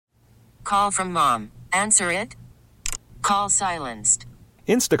Call from mom. Answer it. Call silenced.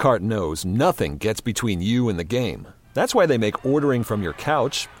 Instacart knows nothing gets between you and the game. That's why they make ordering from your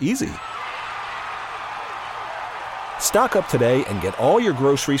couch easy. Stock up today and get all your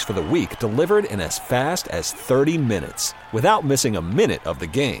groceries for the week delivered in as fast as 30 minutes without missing a minute of the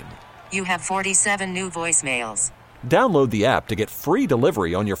game. You have 47 new voicemails. Download the app to get free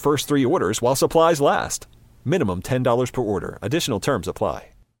delivery on your first 3 orders while supplies last. Minimum $10 per order. Additional terms apply.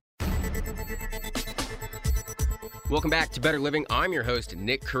 Welcome back to Better Living. I'm your host,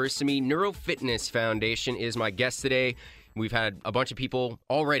 Nick Carissimi. Neuro Fitness Foundation is my guest today. We've had a bunch of people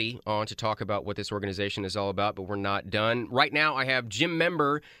already on to talk about what this organization is all about, but we're not done. Right now, I have gym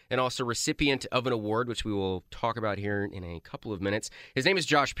member and also recipient of an award, which we will talk about here in a couple of minutes. His name is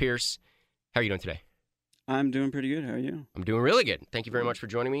Josh Pierce. How are you doing today? I'm doing pretty good. How are you? I'm doing really good. Thank you very much for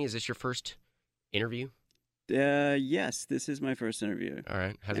joining me. Is this your first interview? Yes, this is my first interview. All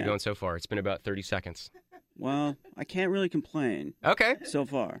right. How's it going so far? It's been about 30 seconds. Well, I can't really complain. Okay. So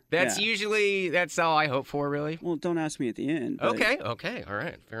far. That's all I hope for, really. Well, don't ask me at the end. But... Okay. All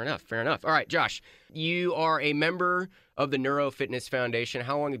right. Fair enough. All right, Josh, you are a member of the Neuro Fitness Foundation.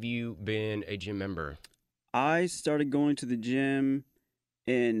 How long have you been a gym member? I started going to the gym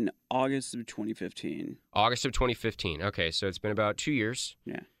in August of 2015. August of 2015. Okay, so it's been about 2 years.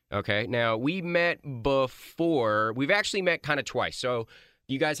 Yeah. Okay. Now, we met before. We've actually met kind of twice. So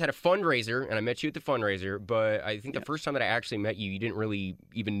you guys had a fundraiser, and I met you at the fundraiser, but I think the first time that I actually met you, you didn't really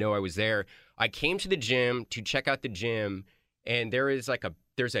even know I was there. I came to the gym to check out the gym, and there's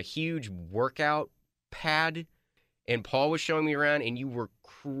a huge workout pad, and Paul was showing me around, and you were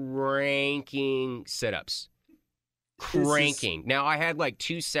cranking sit-ups. Now, I had like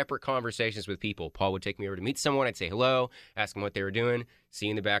 2 separate conversations with people. Paul would take me over to meet someone. I'd say hello, ask them what they were doing, see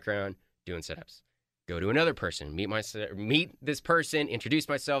in the background, doing sit-ups. Go to another person, meet this person, introduce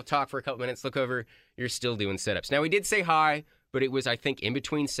myself, talk for a couple minutes, look over, you're still doing sit-ups. Now, we did say hi, but it was, I think, in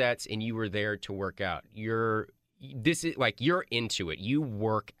between sets, and you were there to work out. You're into it. You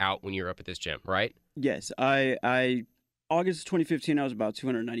work out when you're up at this gym, right? Yes. August 2015, I was about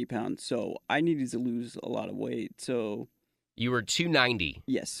 290 pounds, so I needed to lose a lot of weight, so... You were 290?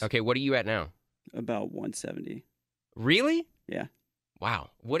 Yes. Okay, what are you at now? About 170. Really? Yeah. Wow.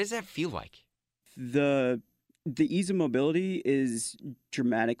 What does that feel like? The ease of mobility is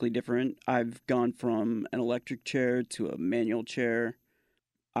dramatically different. I've gone from an electric chair to a manual chair.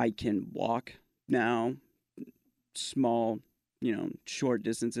 I can walk now, small, short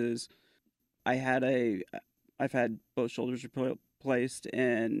distances. I've had both shoulders replaced,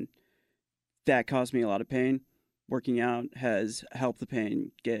 and that caused me a lot of pain. Working out has helped the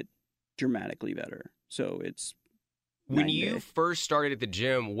pain get dramatically better. So it's when you first started at the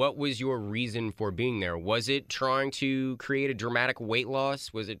gym, what was your reason for being there? Was it trying to create a dramatic weight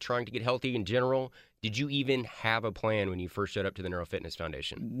loss? Was it trying to get healthy in general? Did you even have a plan when you first showed up to the Neuro Fitness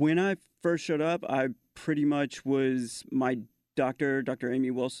Foundation? When I first showed up, I pretty much was my doctor, Dr.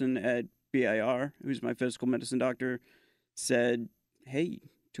 Amy Wilson at BIR, who's my physical medicine doctor, said, hey,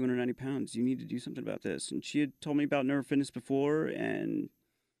 290 pounds, you need to do something about this. And she had told me about Neuro Fitness before, and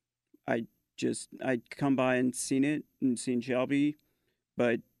I'd come by and seen it and seen Shelby,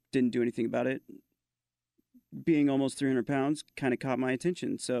 but didn't do anything about it. Being almost 300 pounds kind of caught my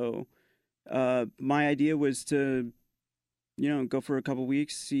attention. So my idea was to, go for a couple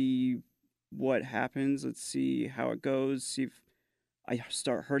weeks, see what happens. Let's see how it goes, see if I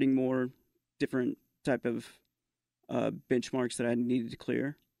start hurting more, different type of benchmarks that I needed to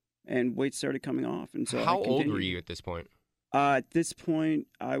clear. And weight started coming off. And so how old were you at this point? At this point,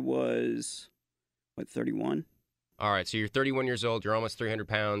 I was, 31? All right, so you're 31 years old. You're almost 300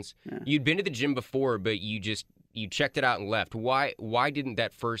 pounds. Yeah. You'd been to the gym before, but you checked it out and left. Why didn't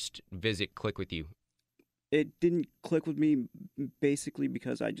that first visit click with you? It didn't click with me basically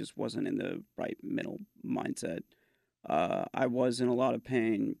because I just wasn't in the right mental mindset. I was in a lot of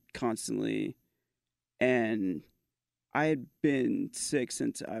pain constantly, and I had been sick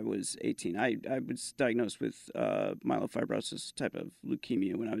since I was 18. I was diagnosed with myelofibrosis type of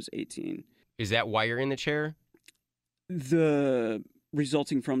leukemia when I was 18. Is that why you're in the chair? The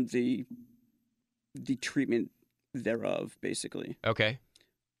resulting from the treatment thereof, basically. Okay.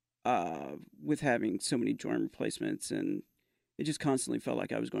 With having so many joint replacements, and it just constantly felt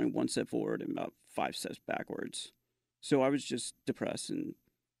like I was going one step forward and about 5 steps backwards. So I was just depressed and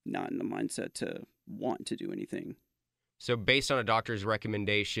not in the mindset to want to do anything. So based on a doctor's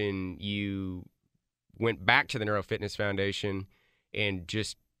recommendation, you went back to the Neuro Fitness Foundation and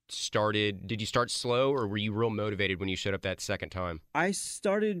just started. Did you start slow, or were you real motivated when you showed up that second time? I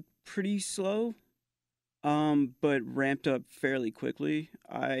started pretty slow, but ramped up fairly quickly.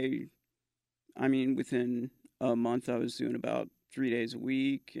 I I mean, within a month, I was doing about 3 days a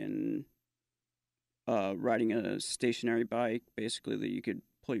week and riding a stationary bike, basically, that you could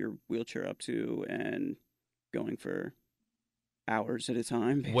pull your wheelchair up to and going for hours at a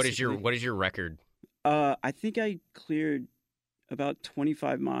time. Basically. What is your record? I think I cleared about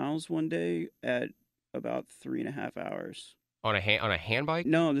 25 miles one day at about 3.5 hours. On a hand bike?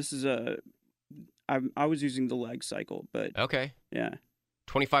 No, this is I was using the leg cycle, but Okay. yeah,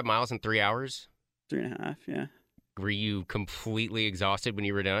 25 miles in 3 hours? 3.5. Yeah. Were you completely exhausted when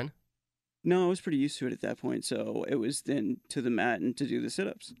you were done? No, I was pretty used to it at that point, so it was then to the mat and to do the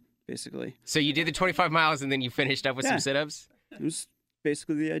sit-ups, basically. So you did the 25 miles and then you finished up with Yeah. some sit-ups? It was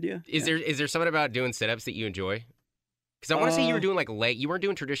basically the idea. Is there something about doing sit-ups that you enjoy? Because I want to say you were doing like you weren't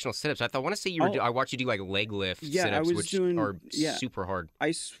doing traditional sit-ups. I want to say you were. I watched you do like leg lift Yeah, sit-ups, I was which doing, are super hard.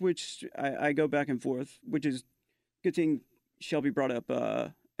 I switched. I go back and forth, which is good thing. Shelby brought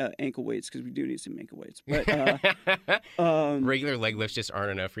up ankle weights because we do need some ankle weights, but Regular leg lifts just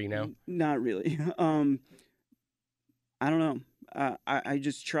aren't enough for you now. Not really. I don't know. I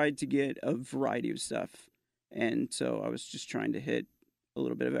just tried to get a variety of stuff, and so I was just trying to hit a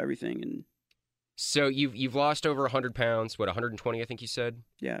little bit of everything. And so you've lost over 100 pounds. What, 120? I think you said.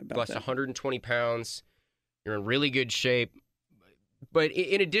 Yeah, about you lost that. 120 pounds. You're in really good shape. But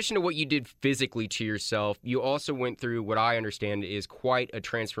in addition to what you did physically to yourself, you also went through what I understand is quite a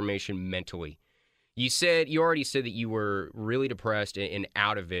transformation mentally. You already said that you were really depressed and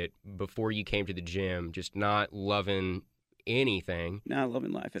out of it before you came to the gym, just not loving anything. Not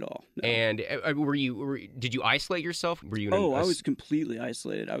loving life at all. No. And did you isolate yourself? Were you? I was completely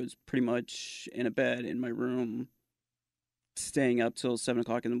isolated. I was pretty much in a bed in my room, staying up till 7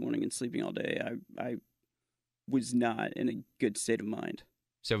 o'clock in the morning and sleeping all day. I was not in a good state of mind.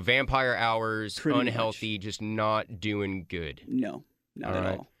 So vampire hours, Pretty unhealthy, just not doing good. No, not at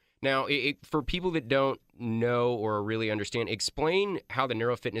all. Now, for people that don't know or really understand, explain how the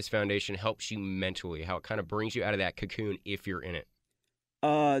Neuro Fitness Foundation helps you mentally, how it kind of brings you out of that cocoon if you're in it.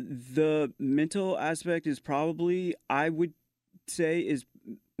 The mental aspect is probably, I would say, is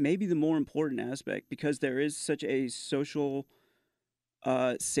maybe the more important aspect because there is such a social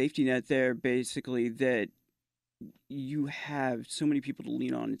safety net there, basically, that you have so many people to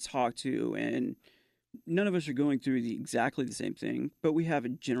lean on and talk to, and none of us are going through exactly the same thing, but we have a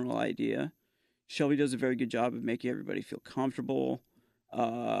general idea. Shelby does a very good job of making everybody feel comfortable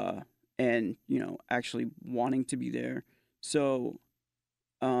and, actually wanting to be there. So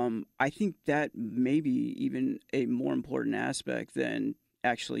I think that may be even a more important aspect than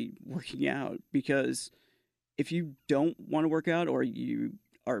actually working out, because if you don't want to work out or you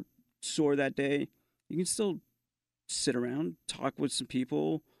are sore that day, you can still sit around, talk with some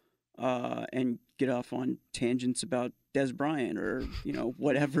people, and get off on tangents about Des Bryant or,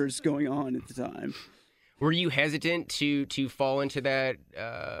 whatever's going on at the time. Were you hesitant to fall into that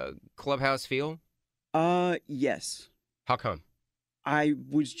clubhouse feel? Yes. How come? I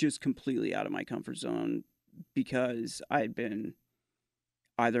was just completely out of my comfort zone because I had been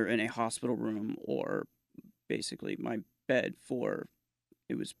either in a hospital room or basically my bed for,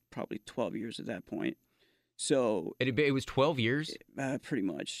 it was probably 12 years at that point. So it was 12 years? Pretty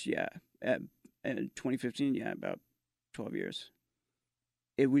much, yeah. In 2015, yeah, about 12 years.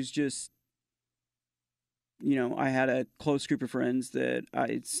 It was just, I had a close group of friends that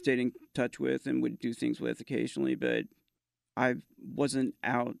I stayed in touch with and would do things with occasionally, but I wasn't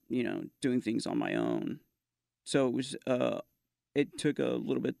out, doing things on my own. So it was, it took a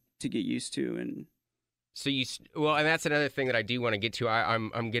little bit to get used to. And so and that's another thing that I do want to get to.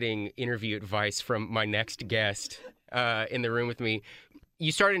 I'm getting interview advice from my next guest in the room with me.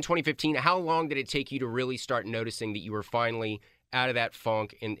 You started in 2015. How long did it take you to really start noticing that you were finally out of that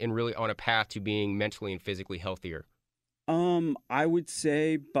funk and really on a path to being mentally and physically healthier? I would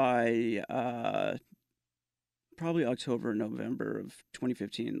say by probably October, November of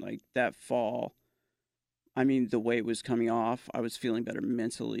 2015, like that fall. I mean, the weight was coming off. I was feeling better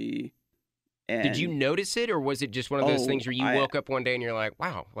mentally. And did you notice it, or was it just one of those things where you woke up one day and you're like,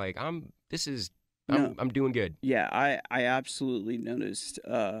 "Wow, like I'm doing good"? Yeah, I absolutely noticed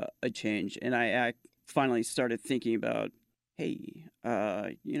a change, and I finally started thinking about, hey,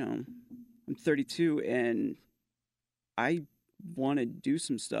 I'm 32 and I want to do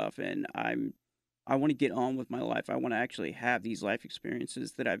some stuff, and I want to get on with my life. I want to actually have these life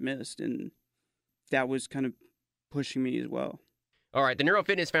experiences that I've missed, and that was kind of pushing me as well. All right, the Neuro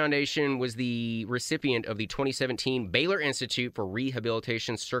Fitness Foundation was the recipient of the 2017 Baylor Institute for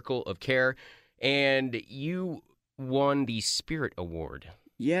Rehabilitation Circle of Care, and you won the Spirit Award.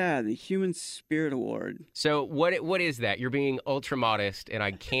 Yeah, the Human Spirit Award. So what is that? You're being ultra modest, and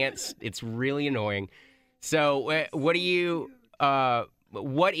I can't. It's really annoying. So what do you?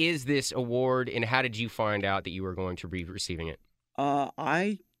 What is this award, and how did you find out that you were going to be receiving it?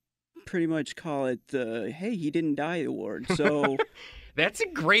 I pretty much call it the "Hey, he didn't die" award. So That's a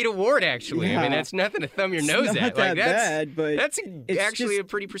great award, actually. I mean, Yeah. that's nothing to thumb your it's nose not at. that That's bad, but that's it's actually just- a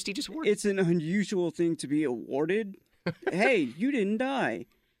pretty prestigious award. it's an unusual thing to be awarded. Hey, you didn't die.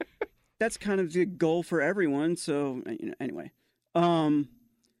 That's kind of the goal for everyone. So anyway,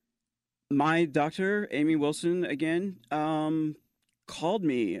 my doctor, Amy Wilson, again, called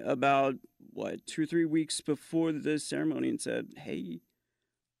me about 2 or 3 weeks before the ceremony and said, "Hey,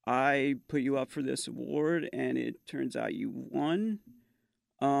 I put you up for this award, and it turns out you won."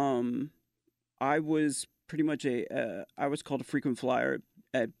 I was pretty much I was called a frequent flyer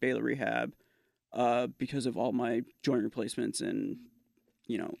at Baylor Rehab, because of all my joint replacements and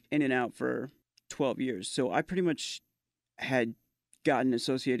in and out for 12 years. So I pretty much had gotten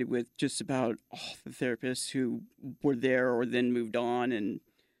associated with just about all the therapists who were there or then moved on, and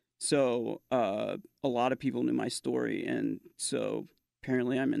so a lot of people knew my story, and so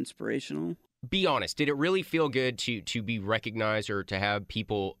apparently I'm inspirational. Be honest. Did it really feel good to be recognized or to have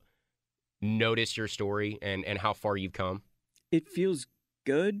people notice your story and how far you've come? It feels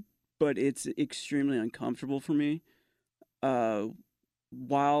good, but it's extremely uncomfortable for me.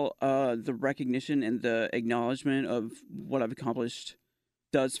 While the recognition and the acknowledgement of what I've accomplished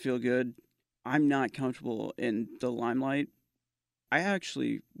does feel good, I'm not comfortable in the limelight. I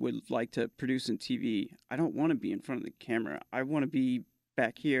actually would like to produce in TV. I don't want to be in front of the camera. I want to be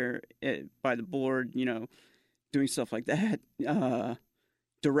back here by the board, doing stuff like that,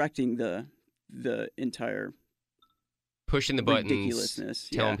 directing the entire Pushing the buttons, ridiculousness.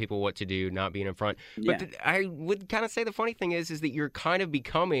 telling Yeah. people what to do, not being in front. Yeah. But I would kind of say the funny thing is that you're kind of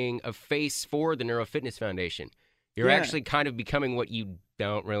becoming a face for the Neuro Fitness Foundation. You're Yeah. actually kind of becoming what you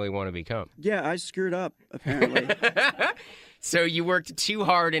don't really want to become. Yeah, I screwed up, apparently. So you worked too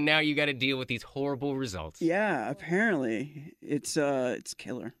hard, and now you got to deal with these horrible results. Yeah, apparently. It's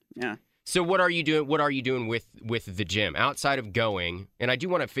killer. Yeah. So what are you doing? What are you doing with the gym outside of going? And I do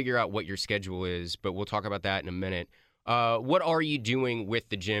want to figure out what your schedule is, but we'll talk about that in a minute. What are you doing with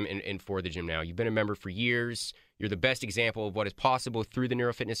the gym and for the gym now? You've been a member for years. You're the best example of what is possible through the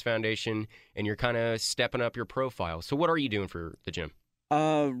Neuro Fitness Foundation, and you're kind of stepping up your profile. So what are you doing for the gym?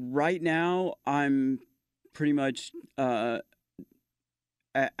 Right now, I'm pretty much as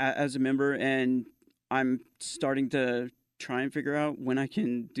a member, and I'm starting to try and figure out when I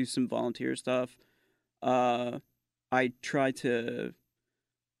can do some volunteer stuff. I try to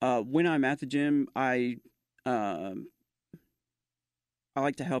when I'm at the gym, I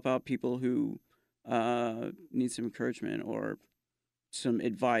like to help out people who need some encouragement or some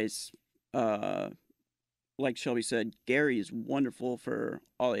advice. Like Shelby said, Gary is wonderful for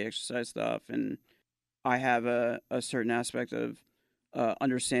all the exercise stuff, and I have a certain aspect of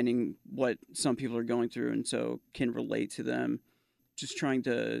understanding what some people are going through, and so can relate to them. Just trying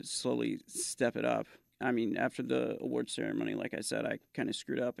to slowly step it up. I mean, after the award ceremony, like I said, I kind of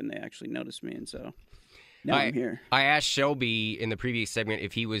screwed up, and they actually noticed me, and so now I'm here. I asked Shelby in the previous segment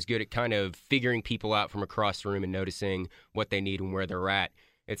if he was good at kind of figuring people out from across the room and noticing what they need and where they're at.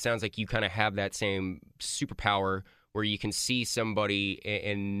 It sounds like you kind of have that same superpower where you can see somebody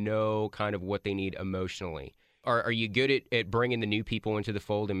and know kind of what they need emotionally. Are you good at bringing the new people into the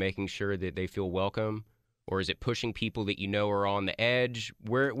fold and making sure that they feel welcome? Or is it pushing people that you know are on the edge?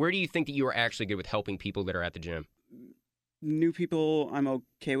 Where do you think that you are actually good with helping people that are at the gym? New people I'm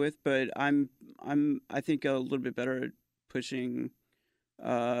okay with, but I think a little bit better at pushing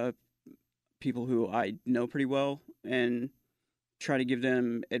people who I know pretty well and try to give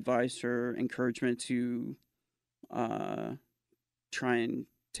them advice or encouragement to try and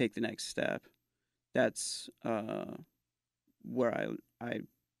take the next step. That's where I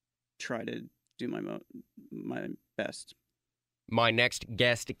try to do my best. My next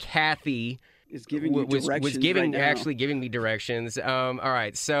guest, Kathy, Is giving you directions was giving right now. actually giving me directions. All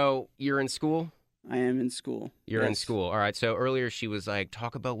right, so you're in school. I am in school. You're in Yes. school. All right. So earlier she was like,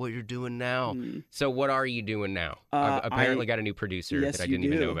 "Talk about what you're doing now." Mm. So what are you doing now? I've apparently got a new producer Yes, that I you didn't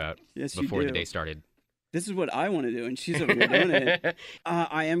even know do. about Yes, you before the do. day started. This is what I want to do, and she's over here doing it.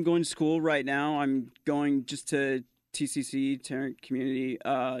 I am going to school right now. I'm going just to TCC, Tarrant Community,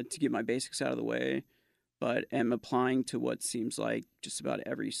 to get my basics out of the way, but am applying to what seems like just about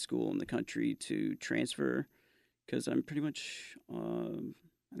every school in the country to transfer, because I'm pretty much,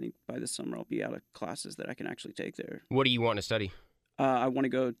 I think by the summer I'll be out of classes that I can actually take there. What do you want to study? I want to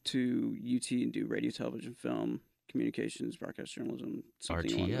go to UT and do radio, television, film, communications, broadcast journalism,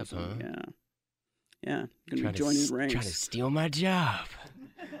 something along those RTF, huh? lines. Yeah. Gonna be joining the ranks. Trying to steal my job.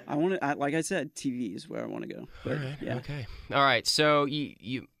 I want to, like I said, TV is where I want to go. But, All right. yeah. Okay. All right. So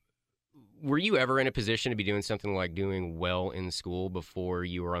you were you ever in a position to be doing something like doing well in school before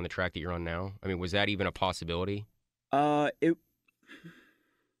you were on the track that you're on now? I mean, was that even a possibility? It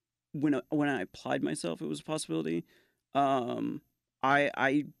when I applied myself, it was a possibility. I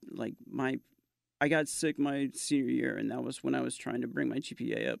like I got sick my senior year, and that was when I was trying to bring my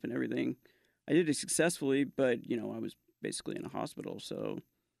GPA up and everything. I did it successfully, but I was basically in a hospital, so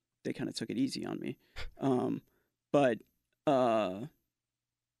they kind of took it easy on me. But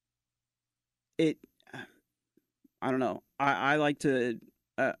it, I don't know. I like to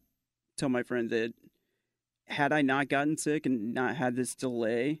tell my friend that had I not gotten sick and not had this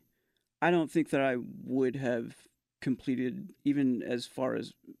delay, I don't think that I would have completed even as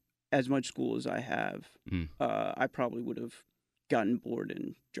much school as I have. I probably would have gotten bored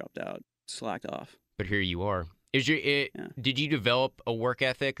and dropped out, slacked off. But here you are. Did you develop a work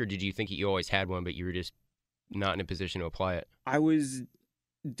ethic, or did you think that you always had one, but you were just not in a position to apply it? I was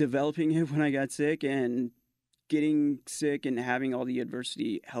developing it when I got sick, and getting sick and having all the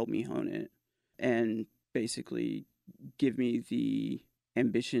adversity helped me hone it and basically give me the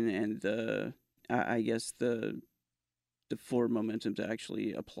ambition and the forward momentum to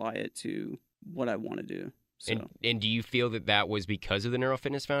actually apply it to what I want to do. So. And do you feel that was because of the Neuro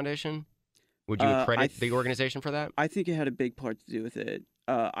Fitness Foundation? Would you accredit the organization for that? I think it had a big part to do with it.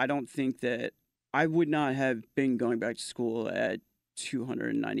 I don't think that I would not have been going back to school at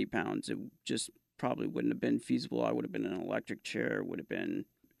 290 pounds. It just probably wouldn't have been feasible. I would have been in an electric chair. It would have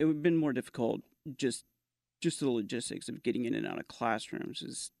been more difficult. Just the logistics of getting in and out of classrooms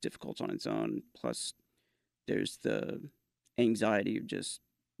is difficult on its own. Plus, there's the anxiety of just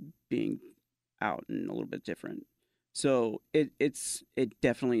being out and a little bit different. So it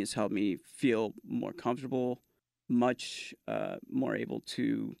definitely has helped me feel more comfortable, much more able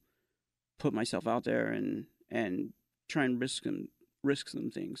to put myself out there and try and risk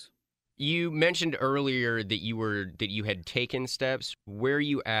some things. You mentioned earlier that you had taken steps. Where are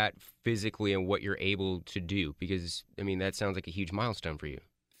you at physically and what you're able to do? Because I mean that sounds like a huge milestone for you.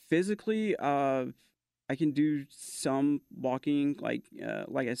 Physically, I can do some walking, like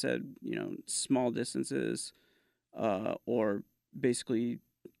I said, small distances, or basically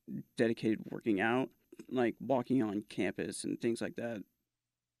dedicated working out, like walking on campus and things like that.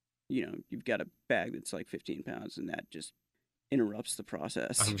 You've got a bag that's like 15 pounds, and that just interrupts the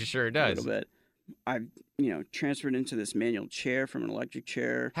process. I'm sure it does. A little bit. I've, transferred into this manual chair from an electric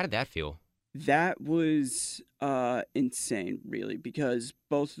chair. How did that feel? That was insane, really, because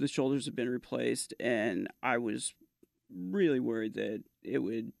both of the shoulders have been replaced, and I was really worried that it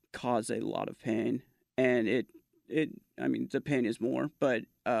would cause a lot of pain. And the pain is more, but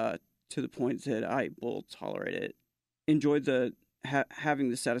to the point that I will tolerate it. Enjoyed having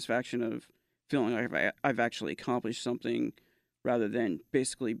the satisfaction of feeling like I've actually accomplished something, rather than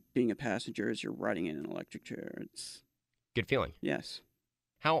basically being a passenger as you're riding in an electric chair. It's good feeling. Yes.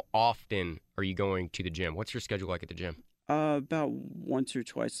 How often are you going to the gym? What's your schedule like at the gym? About once or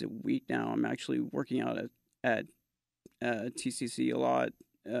twice a week now. I'm actually working out at TCC a lot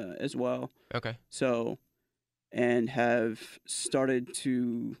as well. Okay. So, and have started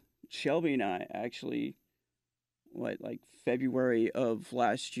to, Shelby and I actually, like February of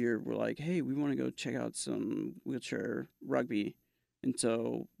last year, were like, hey, we want to go check out some wheelchair rugby. And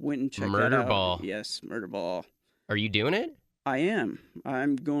so went and checked that out. Murder ball. Yes, murder ball. Are you doing it? I am.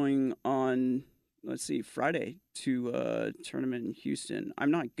 I'm going on, Friday to a tournament in Houston. I'm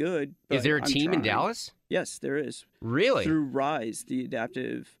not good, but is there a I'm team in trying. Dallas? Yes, there is. Really? Through RISE, the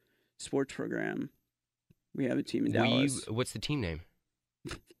adaptive sports program, we have a team in Dallas. What's the team name?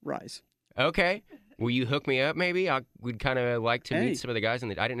 RISE. Okay. Will you hook me up, maybe? I would kind of like to meet some of the guys. I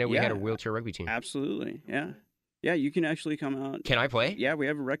didn't know we had a wheelchair rugby team. Absolutely, yeah. Yeah, you can actually come out. Can I play? Yeah, we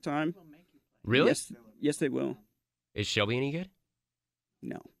have a rec time. Really? Yes, they will. Is Shelby any good?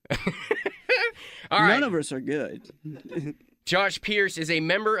 No. All right. None of us are good. Josh Pierce is a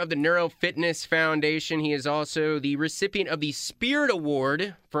member of the Neuro Fitness Foundation. He is also the recipient of the Spirit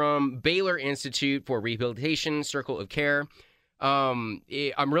Award from Baylor Institute for Rehabilitation, Circle of Care. I'm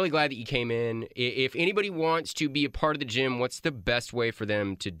really glad that you came in. If anybody wants to be a part of the gym, what's the best way for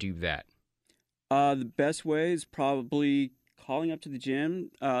them to do that? The best way is probably calling up to the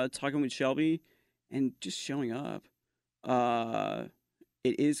gym, talking with Shelby, and just showing up.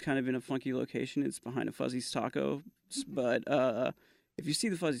 It is kind of in a funky location. It's behind a Fuzzy's Taco, but if you see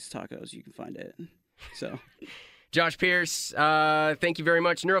the Fuzzy's Tacos, you can find it. So, Josh Pierce, thank you very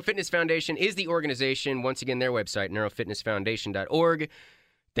much. Neuro Fitness Foundation is the organization. Once again, their website, neurofitnessfoundation.org.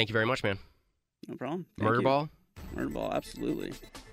 Thank you very much, man. No problem. Murderball? Murderball, absolutely.